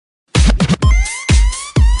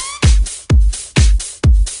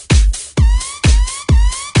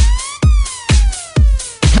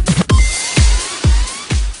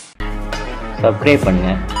Subscribe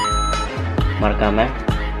பண்ணுங்கள், மறக்காமல்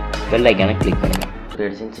bell ஐக்கானை கிளிக் பண்ணுங்கள்.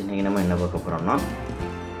 ஃப்ரெண்ட்ஸ், இன்றைக்கி நம்ம என்ன பார்க்க போகிறோம்னா,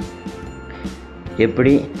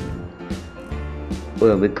 எப்படி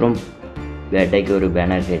விக்ரம் பர்த்டேக்கு ஒரு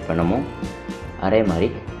பேனர் கிரியேட் பண்ணமோ அதே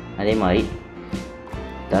மாதிரி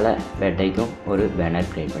தலை பர்த்டேக்கும் ஒரு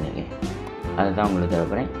பேனர் கிரியேட் பண்ணியிருக்கேன். அதுதான் உங்களுக்கு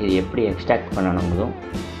தரப்போகிறேன். இது எப்படி எக்ஸ்ட்ராக்ட் பண்ணணுங்கிறதும்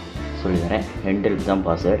சொல்லித்தரேன். 2 இருக்கு தான்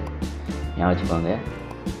பாஸ்வேர்டு, ஞாபகம் வச்சுக்கோங்க.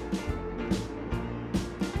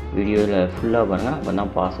 வீடியோவில் ஃபுல்லாக பாருங்கள், அப்போ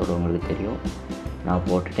தான் பாஸ்வேர்டு உங்களுக்கு தெரியும். நான்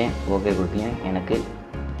போட்டுட்டேன், ஓகே கொடுத்தீங்க, எனக்கு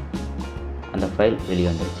அந்த ஃபைல் வெளியே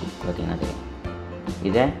வந்துடுச்சு. பார்த்தீங்கன்னா தெரியும்.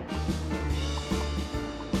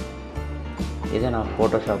 இதை நான்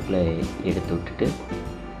ஃபோட்டோஷாப்பில் எடுத்து விட்டுட்டு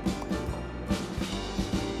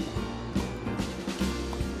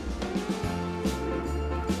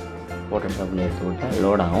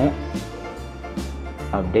லோட் ஆகும்.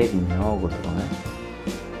 அப்டேட் நோ கொடுத்துக்கோங்க.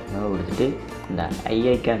 நோ கொடுத்துட்டு இந்த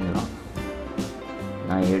ஐக்கான்லாம்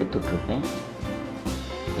நான் எடுத்துட்ருப்பேன்.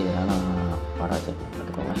 இதெல்லாம் நான் பராஜை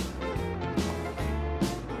பார்த்துக்கோங்க.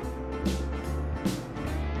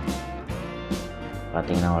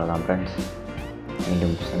 பார்த்தீங்கன்னா அவ்வளோதான் ஃப்ரெண்ட்ஸ்.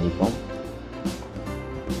 மீண்டும் சந்திப்போம்.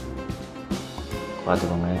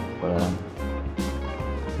 பார்த்துக்கோங்க, அவ்வளோதான்.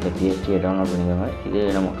 இந்த பிஎஸ்டியை டவுன்லோட் பண்ணிக்கோங்க. இது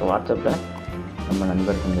நமக்கு வாட்ஸ்அப்பில் நம்ம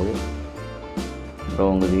நண்பர் தந்தது.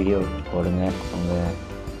 அப்புறம் உங்கள் வீடியோ போடுங்க, உங்கள்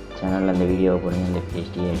சேனலில் அந்த வீடியோவை போடுங்க, இந்த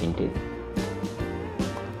பிஎஸ்டி அப்படின்ட்டு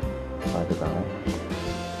பார்த்துக்கோங்க.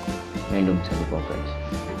 மீண்டும் சந்திப்போம் ஃப்ரெண்ட்ஸ்.